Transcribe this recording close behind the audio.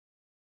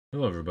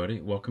Hello everybody,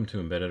 welcome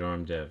to Embedded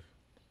ARM Dev.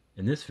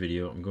 In this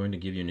video, I'm going to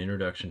give you an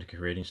introduction to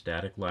creating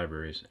static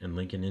libraries and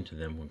linking into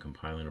them when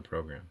compiling a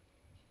program.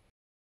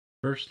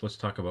 First, let's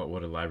talk about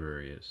what a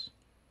library is.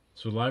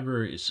 So a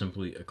library is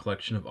simply a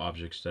collection of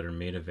objects that are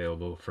made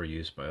available for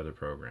use by other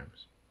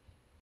programs.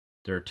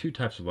 There are two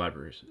types of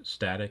libraries,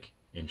 static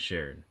and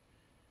shared.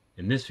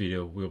 In this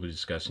video, we'll be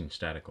discussing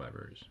static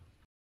libraries.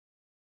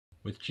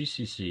 With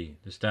GCC,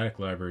 the static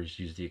libraries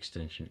use the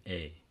extension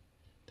A.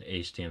 The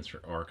A stands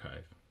for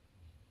archive.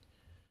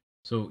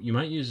 So you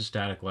might use a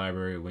static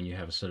library when you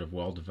have a set of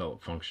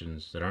well-developed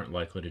functions that aren't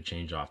likely to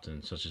change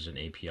often, such as an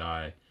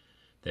API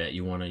that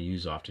you want to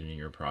use often in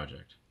your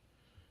project.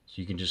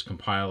 So you can just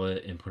compile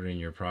it and put it in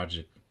your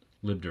project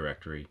lib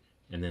directory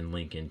and then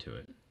link into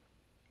it.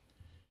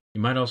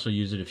 You might also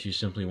use it if you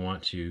simply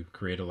want to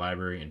create a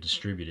library and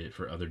distribute it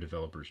for other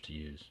developers to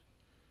use.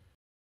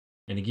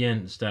 And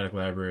again, the static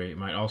library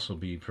might also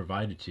be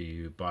provided to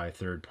you by a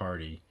third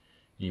party.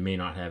 You may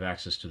not have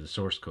access to the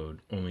source code,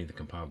 only the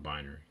compiled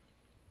binary.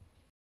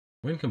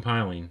 When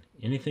compiling,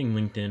 anything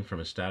linked in from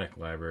a static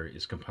library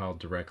is compiled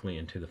directly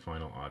into the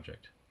final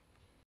object.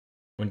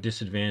 One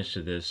disadvantage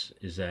to this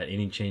is that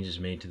any changes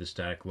made to the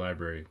static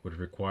library would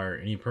require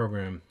any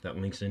program that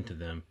links into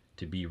them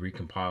to be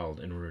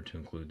recompiled in order to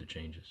include the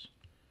changes.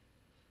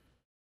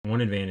 One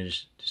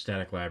advantage to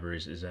static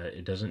libraries is that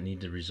it doesn't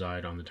need to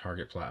reside on the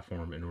target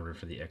platform in order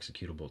for the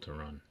executable to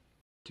run.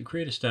 To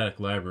create a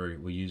static library,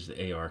 we use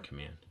the AR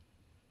command.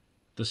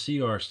 The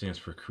CR stands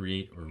for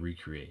create or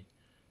recreate.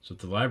 So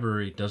if the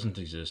library doesn't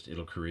exist,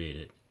 it'll create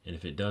it, and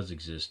if it does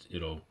exist,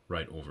 it'll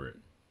write over it.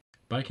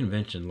 By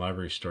convention,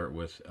 libraries start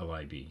with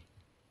lib.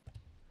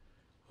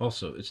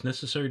 Also, it's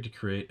necessary to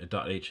create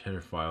a .h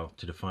header file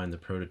to define the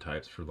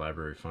prototypes for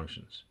library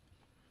functions.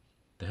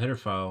 The header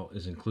file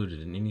is included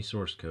in any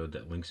source code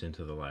that links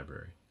into the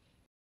library.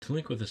 To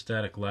link with a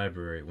static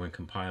library when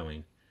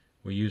compiling,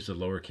 we use the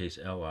lowercase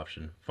l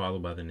option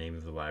followed by the name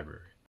of the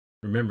library.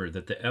 Remember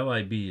that the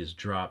lib is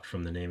dropped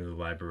from the name of the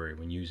library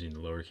when using the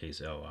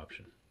lowercase l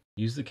option.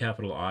 Use the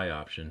capital I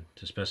option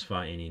to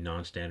specify any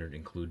non-standard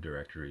include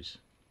directories.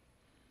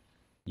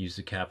 Use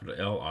the capital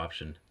L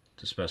option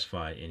to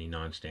specify any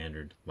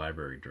non-standard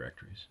library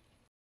directories.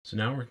 So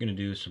now we're going to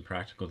do some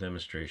practical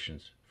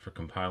demonstrations for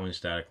compiling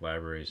static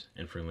libraries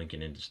and for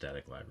linking into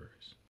static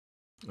libraries.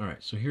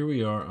 Alright, so here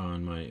we are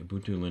on my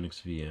Ubuntu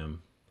Linux VM,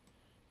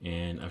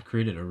 and I've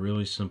created a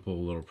really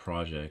simple little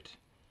project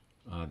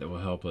that will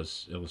help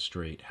us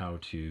illustrate how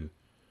to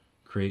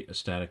create a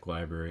static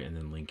library and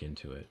then link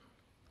into it.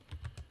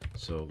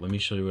 So let me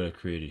show you what I've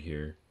created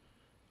here.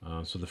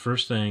 So the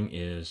first thing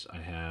is I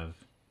have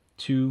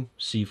two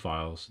C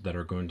files that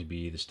are going to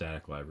be the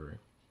static library.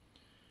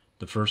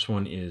 The first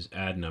one is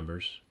add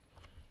numbers.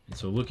 And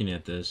so looking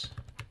at this,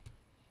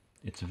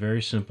 it's a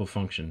very simple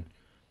function.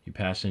 You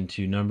pass in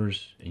two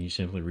numbers and you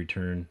simply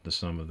return the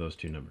sum of those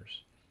two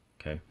numbers.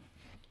 Okay.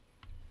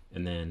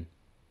 And then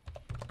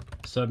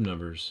sub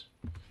numbers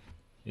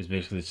is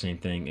basically the same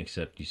thing,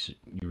 except you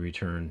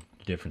return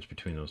the difference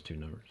between those two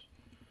numbers.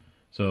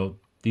 So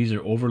these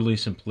are overly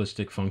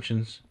simplistic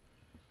functions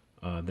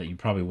that you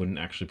probably wouldn't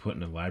actually put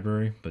in a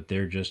library, but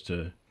they're just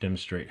to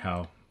demonstrate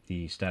how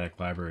the static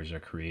libraries are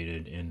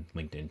created and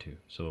linked into,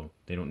 so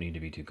they don't need to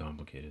be too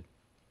complicated.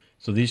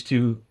 So these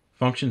two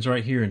functions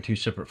right here in two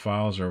separate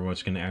files are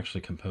what's going to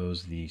actually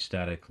compose the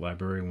static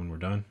library when we're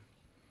done.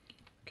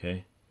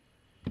 Okay,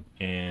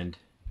 and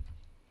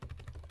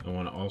I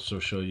want to also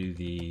show you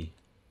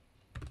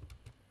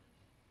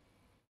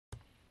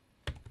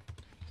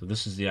so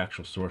this is the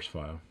actual source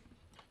file.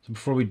 So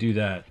before we do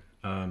that,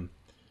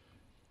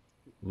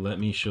 let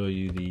me show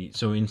you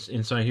so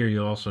inside here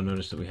you'll also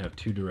notice that we have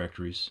two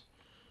directories.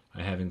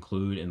 I have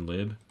include and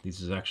lib.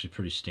 This is actually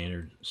pretty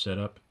standard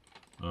setup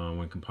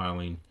when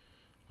compiling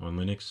on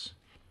Linux.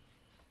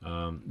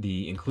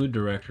 The include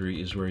directory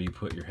is where you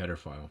put your header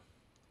file.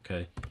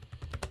 Okay,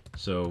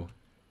 so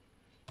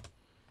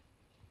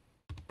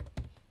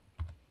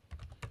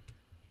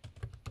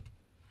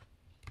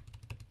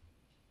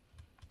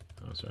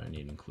sorry, I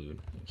need include.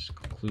 It's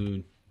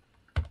include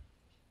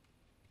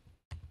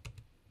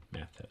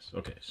math test.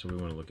 Okay, so we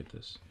want to look at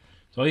this.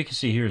 So all you can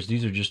see here is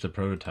these are just the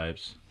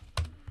prototypes.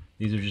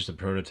 These are just the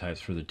prototypes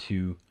for the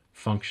two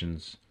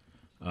functions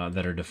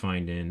that are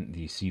defined in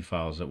the C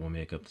files that will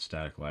make up the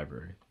static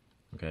library.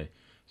 Okay,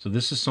 so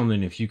this is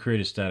something, if you create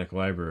a static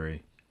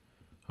library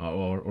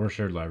or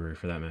shared library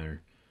for that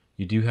matter,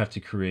 you do have to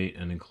create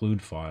an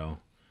include file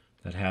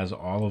that has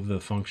all of the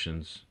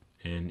functions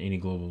and any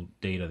global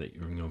data that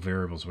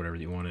variables, whatever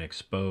that you want to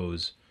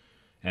expose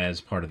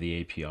as part of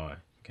the API.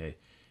 Okay,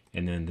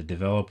 and then the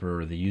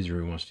developer or the user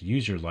who wants to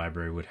use your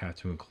library would have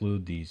to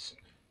include these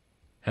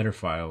header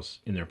files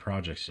in their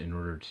projects in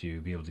order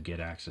to be able to get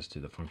access to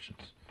the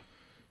functions.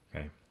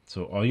 Okay,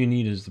 so all you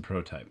need is the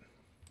prototype.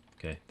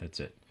 Okay, that's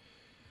it.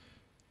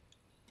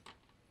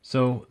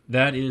 So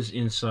that is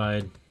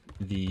inside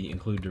the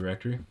include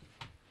directory.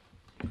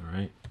 All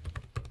right.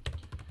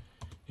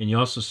 And you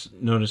also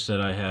notice that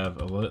I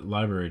have a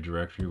library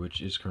directory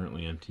which is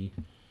currently empty,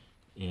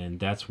 and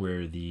that's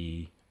where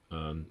the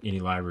any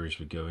libraries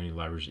would go. Any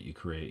libraries that you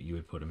create, you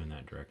would put them in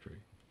that directory.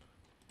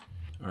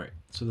 All right,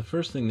 so the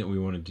first thing that we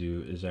want to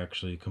do is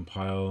actually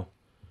compile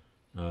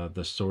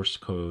the source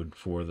code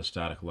for the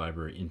static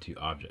library into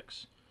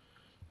objects.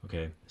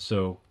 Okay,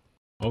 so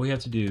all we have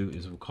to do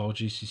is we'll call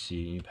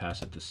GCC and you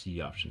pass it the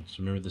C option. So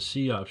remember, the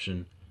C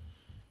option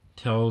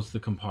tells the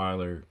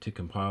compiler to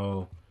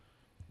compile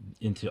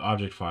into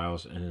object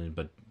files,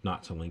 but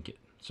not to link it.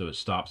 So it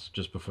stops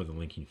just before the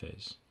linking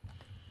phase.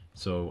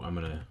 So I'm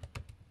going to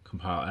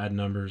compile add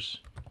numbers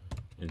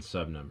and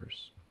sub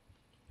numbers,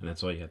 and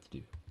that's all you have to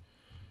do.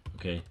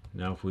 Okay,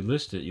 now if we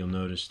list it, you'll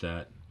notice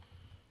that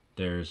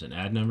there's an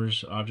add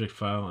numbers object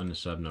file and a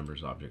sub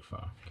numbers object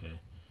file. Okay,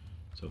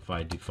 so if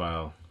I do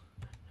file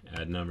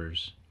add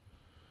numbers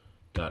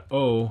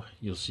 .o,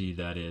 you'll see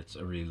that it's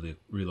a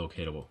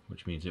relocatable,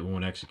 which means it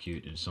won't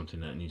execute. It's something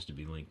that needs to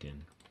be linked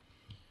in.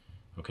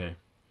 Okay,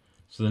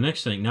 so the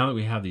next thing, now that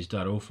we have these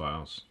 .o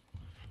files,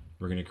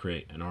 we're going to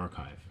create an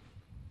archive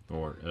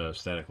or a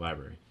static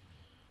library.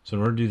 So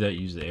in order to do that,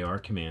 use the AR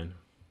command,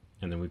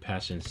 and then we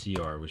pass in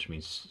CR, which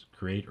means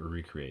create or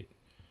recreate.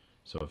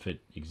 So if it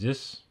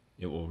exists,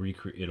 it will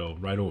it'll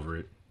write over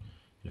it.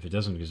 If it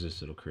doesn't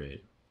exist, it'll create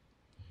it.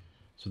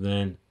 So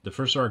then the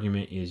first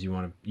argument is you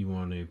want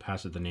to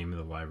pass it the name of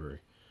the library.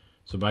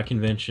 So by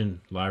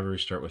convention,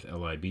 libraries start with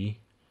lib,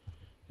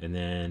 and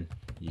then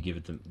you give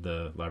it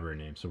the library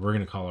name. So we're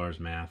going to call ours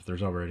math.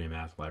 There's already a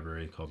math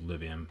library called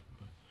libm.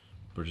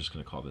 We're just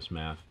going to call this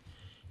math.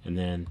 And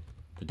then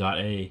the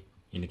 .a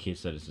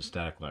indicates that it's a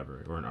static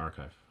library or an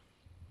archive.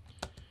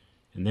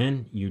 And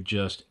then you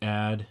just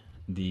add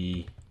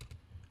the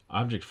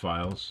object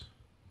files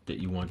that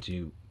you want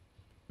to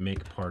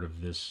make part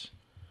of this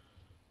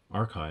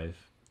archive,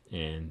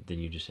 and then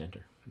you just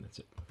enter, and that's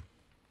it.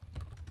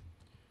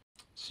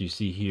 So you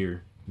see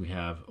here we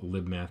have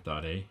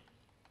libmath.a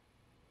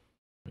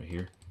right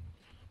here.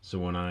 So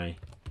when I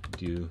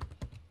do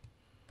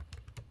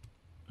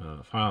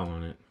a file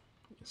on it,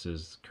 it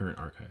says current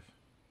archive.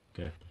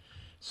 Okay,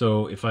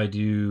 so if I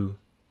do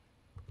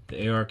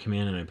the AR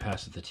command and I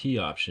pass it the T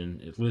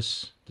option, it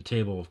lists the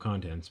table of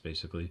contents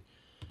basically,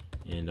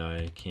 and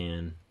I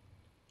can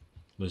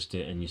list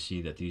it, and you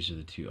see that these are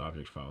the two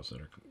object files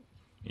that are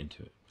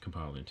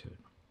compiled into it.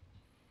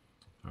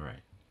 All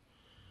right.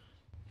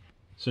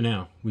 So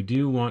now we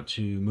do want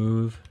to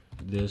move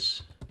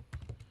this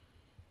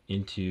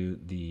into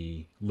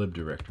the lib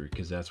directory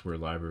because that's where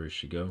libraries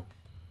should go.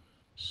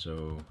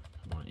 So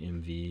I want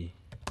mv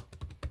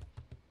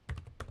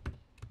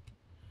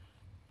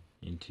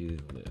into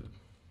lib.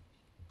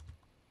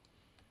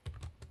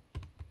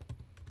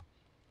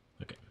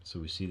 Okay, so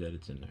we see that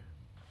it's in there.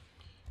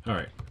 All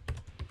right.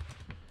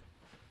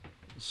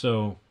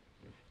 So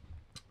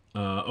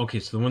okay,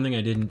 so the one thing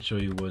I didn't show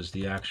you was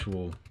the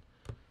actual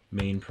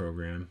main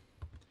program.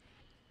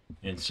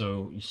 And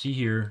so you see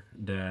here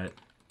that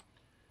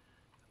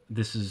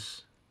this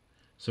is,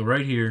 so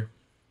right here,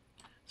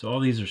 so all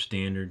these are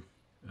standard.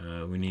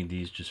 We need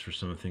these just for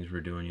some of the things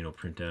we're doing, you know,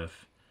 printf,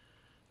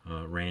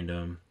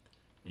 random,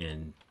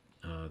 and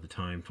the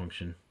time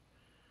function.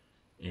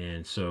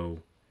 And so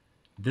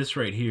this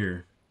right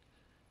here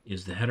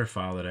is the header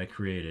file that I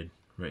created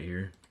right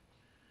here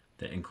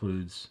that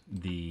includes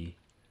the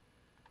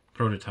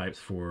prototypes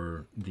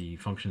for the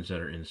functions that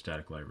are in the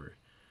static library.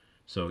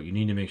 So you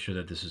need to make sure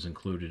that this is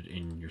included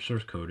in your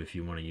source code if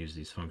you want to use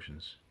these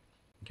functions.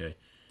 Okay,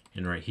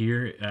 and right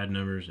here add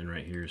numbers, and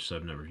right here is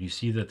sub numbers. You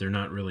see that they're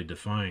not really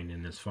defined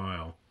in this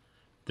file.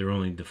 They're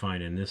only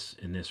defined in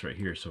this right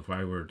here. So if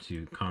I were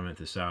to comment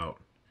this out,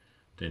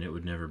 then it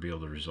would never be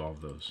able to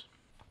resolve those.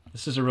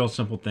 This is a real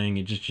simple thing.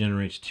 It just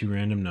generates two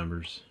random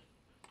numbers.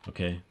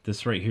 Okay,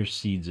 this right here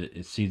seeds it.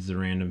 It seeds the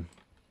random.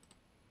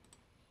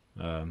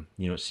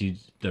 You know, it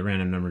seeds the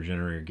random number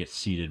generator gets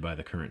seeded by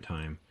the current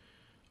time,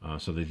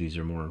 so that these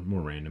are more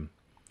random.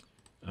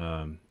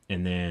 And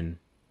then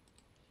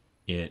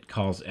it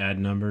calls add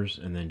numbers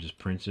and then just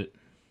prints it.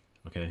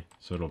 Okay,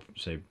 so it'll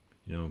say,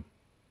 you know,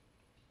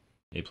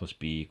 a plus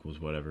b equals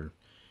whatever,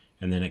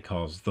 and then it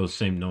calls those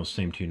same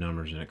two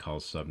numbers, and it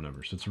calls sub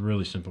numbers. So it's a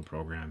really simple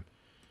program,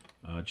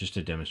 just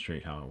to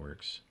demonstrate how it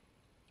works.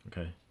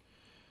 Okay.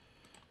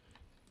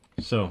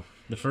 So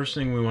the first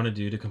thing we want to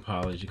do to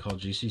compile is you call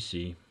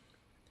GCC.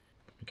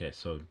 Okay,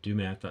 so do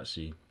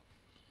math.c,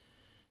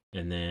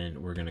 and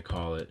then we're going to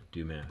call it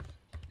do math.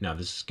 Now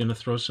this is going to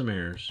throw some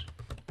errors.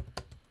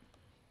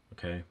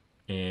 Okay,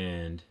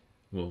 and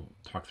we'll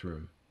talk through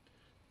them.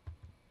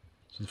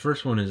 So the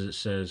first one is it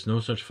says no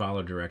such file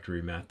or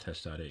directory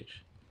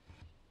math-test.h.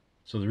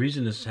 So the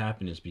reason this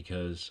happened is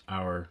because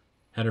our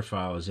header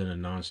file is in a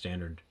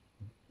non-standard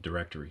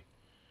directory.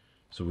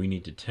 So we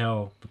need to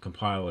tell the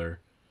compiler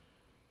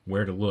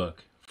where to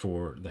look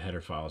for the header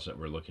files that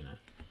we're looking at.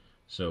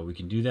 So we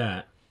can do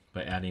that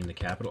by adding the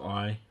capital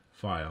I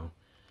file,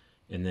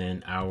 and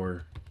then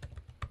our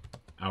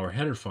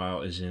header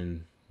file is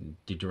in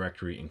the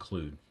directory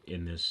include.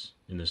 In this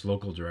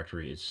local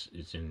directory, it's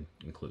in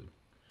include.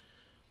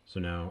 So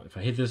now if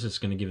I hit this, it's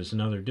going to give us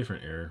another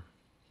different error.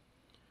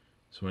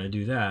 So when I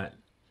do that,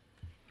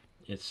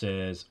 it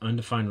says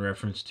undefined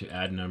reference to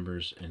add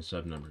numbers and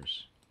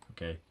subnumbers.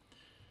 Okay,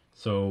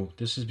 so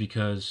this is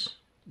because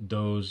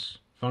those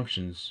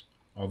functions,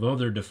 although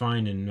they're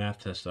defined in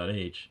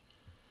mathtest.h,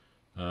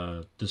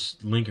 this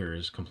linker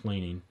is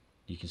complaining.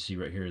 You can see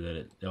right here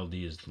that LD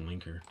is the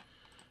linker.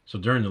 So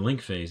during the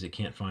link phase, it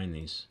can't find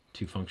these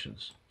two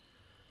functions.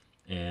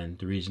 And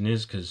the reason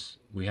is because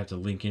we have to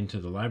link into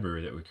the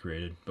library that we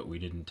created, but we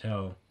didn't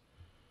tell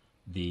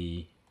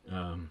the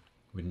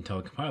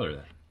compiler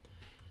that.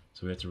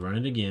 So we have to run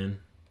it again,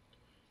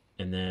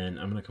 and then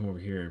I'm going to come over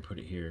here and put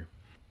it here,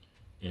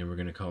 and we're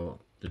going to call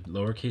the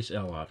lowercase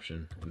l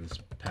option, and let's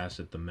pass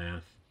it the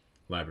math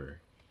library.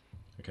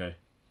 Okay.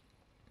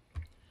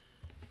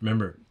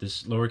 Remember,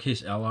 this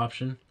lowercase l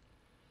option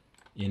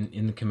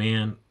in the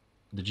command,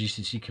 the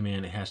GCC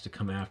command, it has to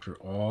come after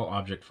all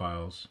object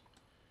files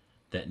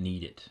that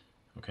need it.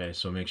 Okay,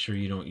 so make sure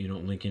you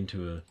don't link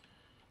into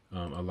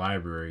a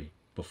library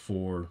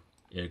before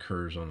it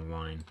occurs on the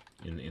line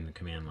in the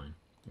command line.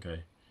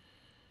 Okay,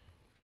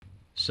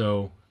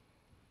 so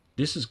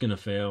this is going to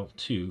fail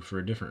too for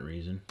a different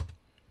reason.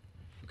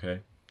 Okay,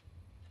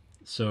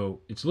 so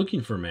it's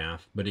looking for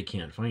math, but it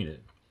can't find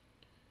it,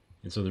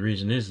 and so the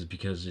reason is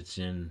because it's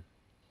in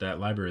that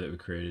library that we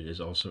created is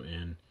also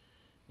in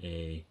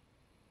a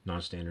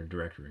non-standard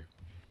directory.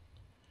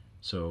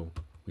 So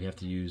we have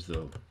to use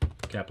the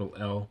capital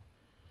L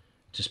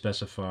to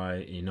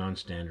specify a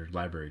non-standard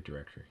library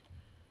directory.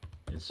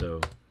 And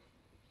so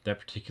that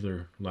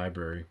particular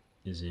library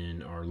is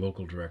in our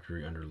local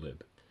directory under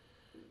lib.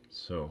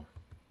 So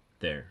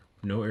there,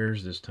 no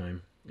errors this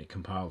time. It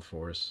compiled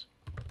for us.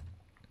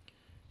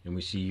 And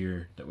we see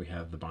here that we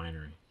have the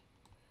binary.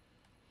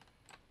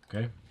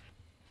 Okay?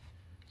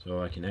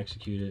 So I can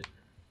execute it,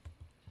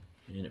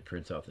 and it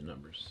prints out the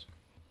numbers.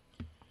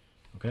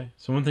 Okay,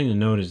 so one thing to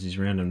note is these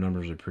random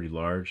numbers are pretty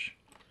large,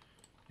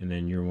 and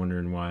then you're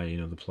wondering why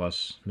the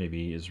plus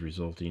maybe is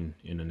resulting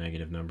in a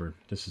negative number.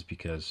 This is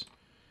because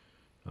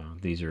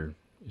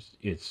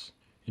it's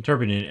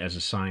interpreting it as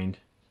a signed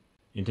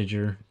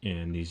integer,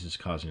 and these is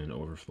causing an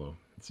overflow,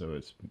 so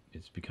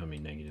it's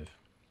becoming negative.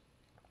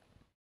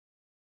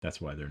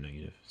 That's why they're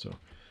negative. So,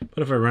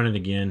 but if I run it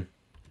again,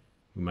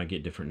 we might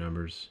get different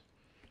numbers.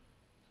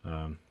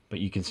 But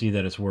you can see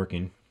that it's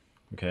working.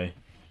 Okay.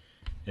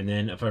 And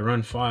then if I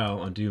run file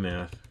on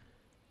DoMath,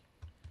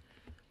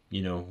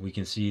 we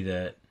can see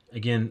that,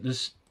 again,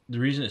 the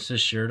reason it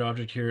says shared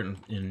object here, and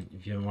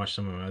if you haven't watched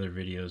some of my other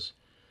videos,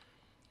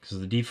 because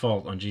the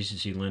default on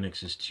GCC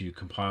Linux is to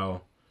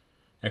compile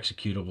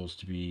executables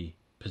to be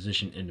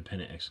position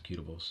independent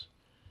executables.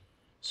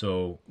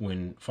 So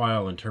when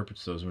file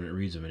interprets those, when it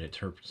reads them, it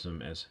interprets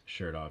them as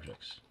shared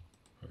objects.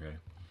 Okay.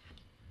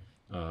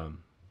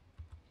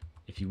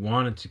 If you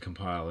wanted to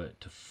compile it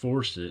to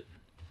force it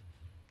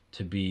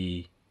to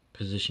be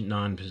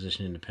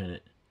non-position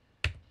independent,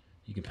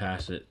 you can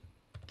pass it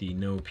the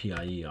no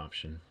PIE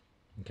option.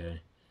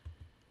 Okay.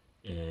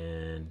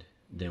 And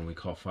then we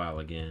call file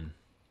again,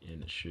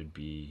 and it should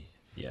be,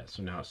 yeah,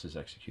 so now it says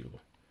executable.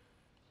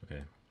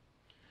 Okay.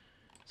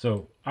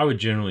 So I would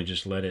generally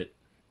just let it,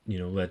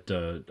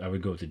 I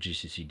would go with the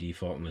GCC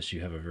default unless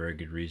you have a very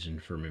good reason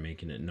for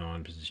making it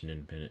non-position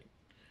independent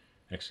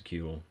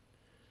executable.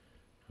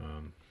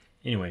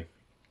 Anyway,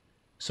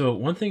 so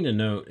one thing to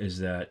note is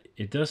that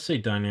it does say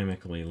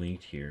dynamically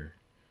linked here.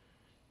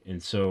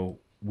 And so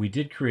we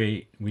did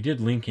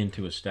link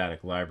into a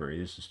static library.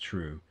 This is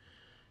true.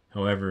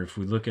 However, if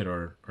we look at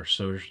our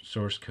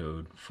source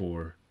code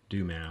for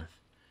DoMath,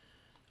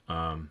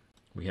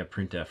 we have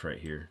printf right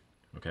here.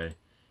 Okay.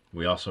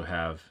 We also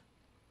have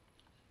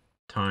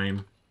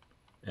time,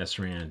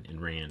 srand, and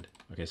rand.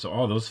 Okay, so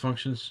all those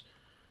functions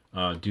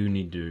do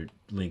need to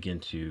link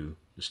into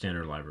the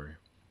standard library.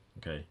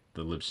 Okay,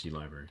 the libc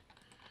library.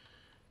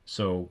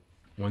 So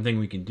one thing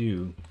we can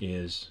do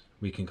is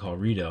we can call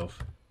readelf.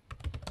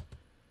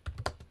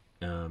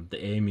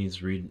 The A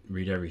means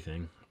read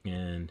everything,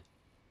 and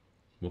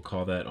we'll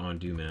call that on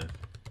DoMath,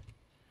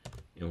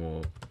 and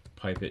we'll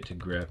pipe it to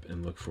grep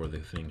and look for the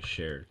thing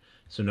shared.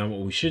 So now what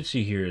we should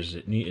see here is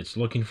it's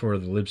looking for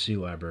the libc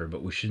library,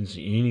 but we shouldn't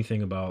see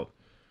anything about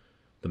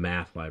the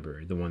math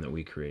library, the one that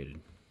we created.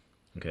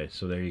 Okay,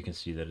 so there you can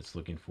see that it's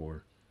looking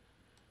for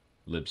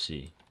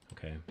libc.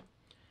 Okay,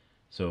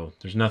 so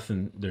there's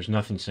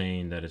nothing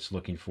saying that it's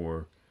looking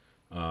for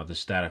the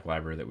static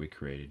library that we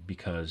created,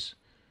 because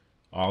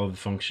all of the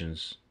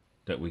functions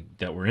that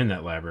were in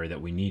that library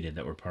that we needed,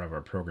 that were part of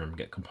our program,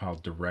 get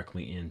compiled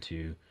directly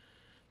into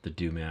the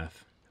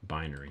DoMath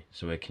binary,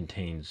 so it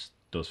contains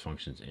those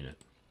functions in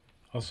it.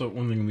 Also,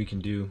 one thing we can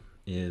do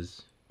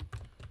is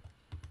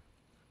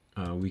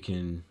we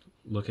can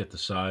look at the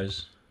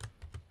size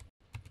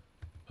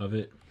of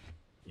it,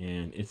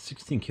 and it's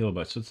 16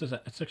 kilobytes, so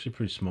it's actually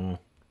pretty small.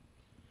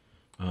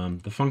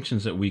 The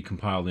functions that we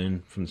compiled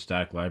in from the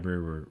static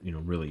library were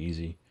really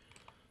easy.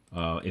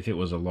 If it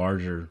was a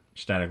larger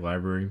static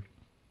library,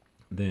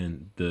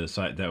 then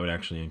that would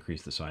actually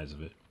increase the size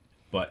of it.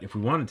 But if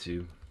we wanted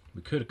to,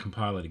 we could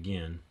compile it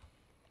again.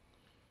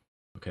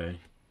 Okay,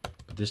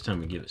 but this time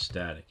we give it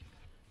static.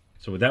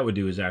 So what that would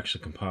do is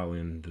actually compile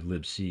in the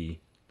libc.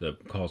 The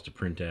calls to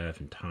printf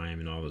and time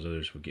and all those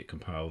others would get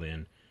compiled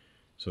in,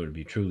 so it would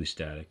be truly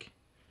static.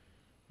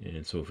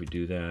 And so if we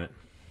do that,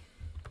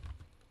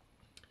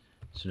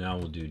 so now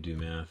we'll do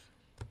math.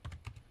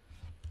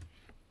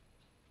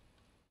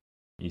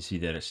 You see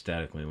that it's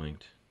statically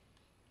linked.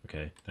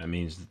 Okay, that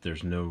means that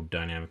there's no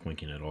dynamic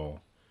linking at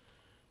all,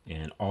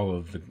 and all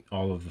of the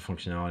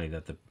functionality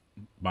that the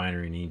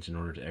binary needs in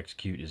order to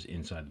execute is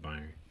inside the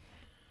binary.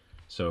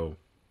 So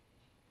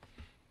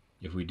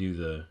if we do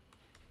the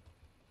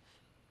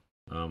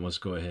let's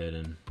go ahead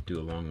and do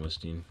a long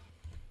listing.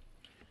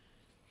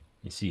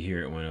 You see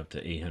here it went up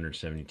to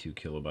 872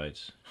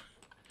 kilobytes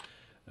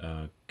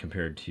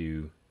compared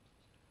to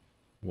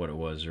what it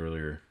was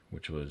earlier,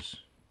 which was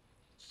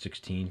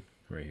 16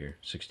 right here,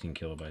 16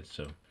 kilobytes.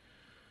 So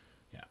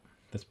yeah,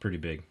 that's pretty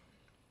big.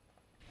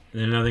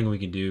 And then another thing we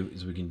can do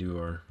is we can do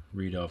our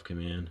read off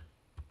command.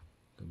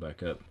 Go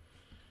back up.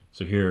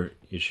 So here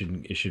it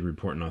should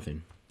report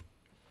nothing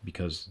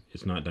because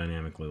it's not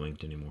dynamically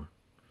linked anymore.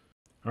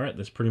 All right,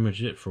 that's pretty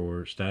much it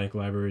for static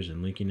libraries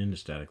and linking into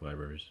static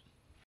libraries.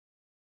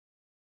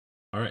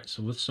 All right,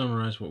 so let's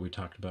summarize what we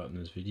talked about in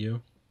this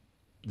video.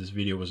 This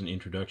video was an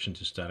introduction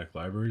to static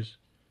libraries.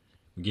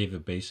 We gave a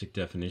basic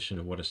definition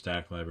of what a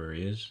static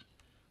library is.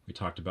 We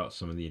talked about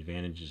some of the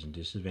advantages and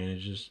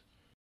disadvantages,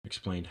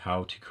 explained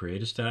how to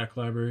create a static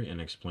library, and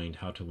explained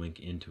how to link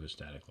into a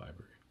static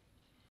library.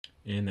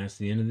 And that's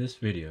the end of this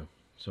video.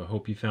 So I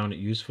hope you found it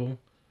useful.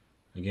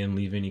 Again,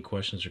 leave any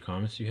questions or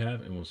comments you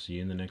have, and we'll see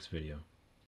you in the next video.